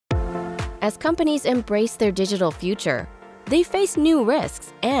As companies embrace their digital future, they face new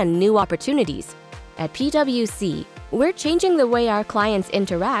risks and new opportunities. At PwC, we're changing the way our clients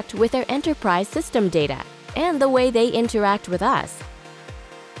interact with their enterprise system data and the way they interact with us.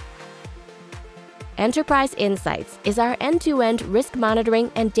 Enterprise Insights is our end-to-end risk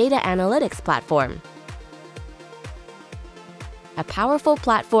monitoring and data analytics platform. A powerful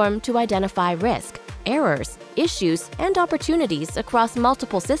platform to identify risk, errors, issues, and opportunities across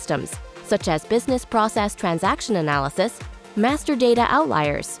multiple systems, such as business process transaction analysis, master data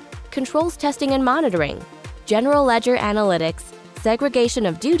outliers, controls testing and monitoring, general ledger analytics, segregation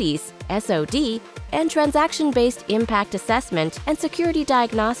of duties, SOD, and transaction-based impact assessment and security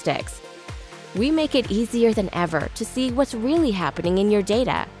diagnostics. We make it easier than ever to see what's really happening in your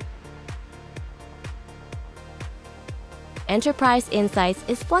data. Enterprise Insights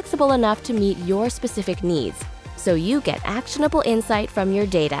is flexible enough to meet your specific needs, so you get actionable insight from your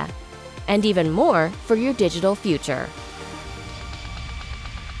data, and even more for your digital future.